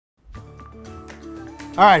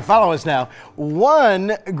All right, follow us now.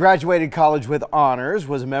 One graduated college with honors,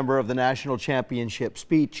 was a member of the national championship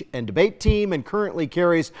speech and debate team, and currently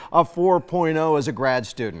carries a 4.0 as a grad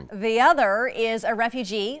student. The other is a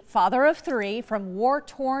refugee, father of three, from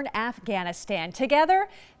war-torn Afghanistan. Together,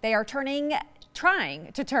 they are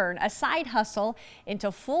trying to turn a side hustle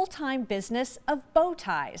into full-time business of bow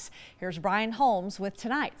ties. Here's Brian Holmes with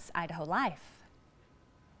tonight's Idaho Life.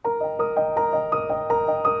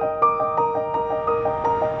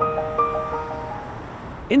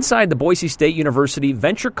 Inside the Boise State University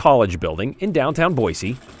Venture College building in downtown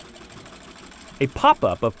Boise, a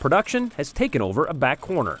pop-up of production has taken over a back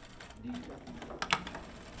corner.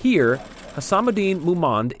 Here, Hassamuddin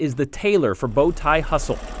Mumand is the tailor for Bow Tie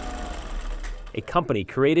Hustle, a company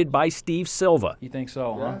created by Steve Silva. You think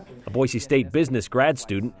so, huh? A Boise State business grad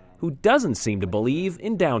student who doesn't seem to believe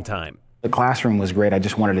in downtime. The classroom was great. I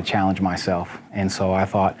just wanted to challenge myself. And so I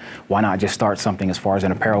thought, why not just start something as far as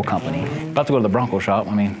an apparel company? About to go to the Bronco shop,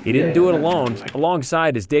 He didn't do it alone.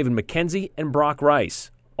 Alongside is David McKenzie and Brock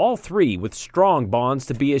Rice, all three with strong bonds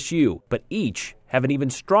to BSU, but each have an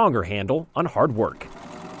even stronger handle on hard work.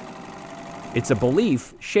 It's a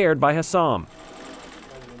belief shared by Hassam.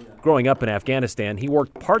 Growing up in Afghanistan, he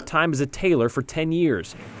worked part-time as a tailor for 10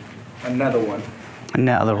 years. Another one.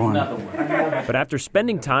 But after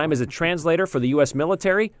spending time as a translator for the U.S.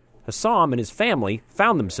 military, Hassam and his family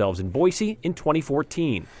found themselves in Boise in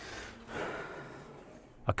 2014.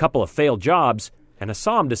 A couple of failed jobs, and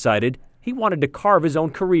Hassam decided he wanted to carve his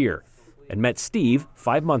own career and met Steve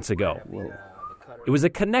 5 months ago. Whoa. It was a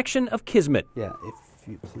connection of kismet. Yeah, if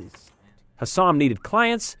you please. Hassam needed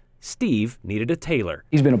clients, Steve needed a tailor.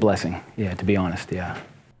 He's been a blessing, to be honest,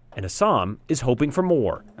 And Hassam is hoping for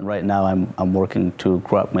more. And right now I'm working to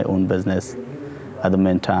grow up my own business at the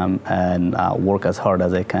meantime and work as hard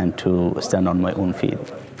as I can to stand on my own feet.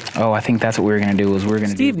 Oh, I think that's what we're going to do.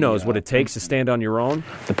 Steve knows what it takes to stand on your own.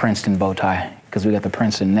 The Princeton bow tie, because we got the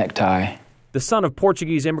Princeton necktie. The son of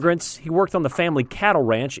Portuguese immigrants, he worked on the family cattle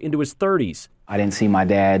ranch into his 30s. I didn't see my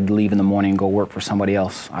dad leave in the morning and go work for somebody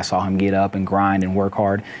else. I saw him get up and grind and work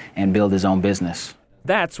hard and build his own business.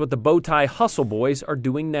 That's what the Bow Tie Hustle Boys are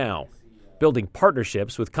doing now, building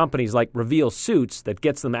partnerships with companies like Reveal Suits that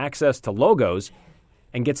gets them access to logos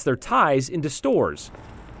and gets their ties into stores.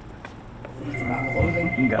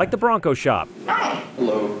 Like the Bronco shop. Hi.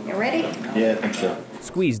 Hello. You ready? Yeah, I think so.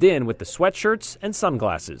 Squeezed in with the sweatshirts and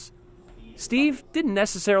sunglasses. Steve didn't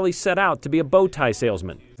necessarily set out to be a bow tie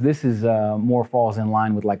salesman. This is more falls in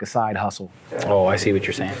line with like a side hustle. Oh, I see what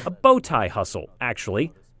you're saying. A bow tie hustle,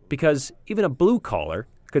 actually, because even a blue collar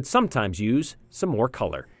could sometimes use some more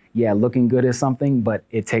color. Yeah, looking good is something, but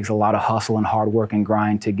it takes a lot of hustle and hard work and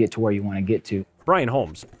grind to get to where you want to get to. Brian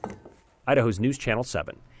Holmes, Idaho's News Channel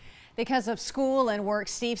 7. Because of school and work,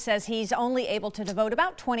 Steve says he's only able to devote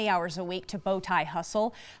about 20 hours a week to bow tie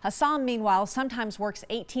hustle. Hassam, meanwhile, sometimes works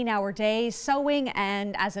 18-hour days sewing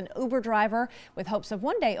and as an Uber driver with hopes of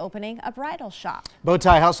one day opening a bridal shop. Bow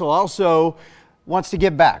Tie Hustle also wants to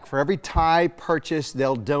give back. For every tie purchase,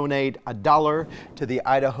 they'll donate $1 to the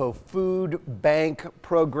Idaho Food Bank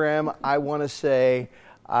program. I want to say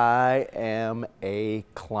I am a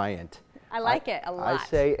client. I like it a lot. I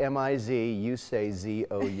say M-I-Z, you say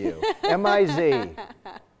Z-O-U. M-I-Z.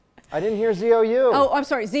 I didn't hear Z-O-U. Oh, I'm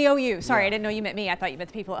sorry, Z-O-U. Sorry, I didn't know you meant me. I thought you meant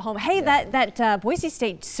the people at home. Hey, that Boise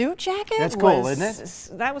State suit jacket That's cool, isn't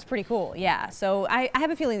it? That was pretty cool, yeah. So I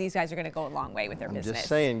have a feeling these guys are going to go a long way with their business. I'm just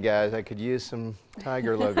saying, guys, I could use some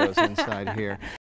tiger logos inside here.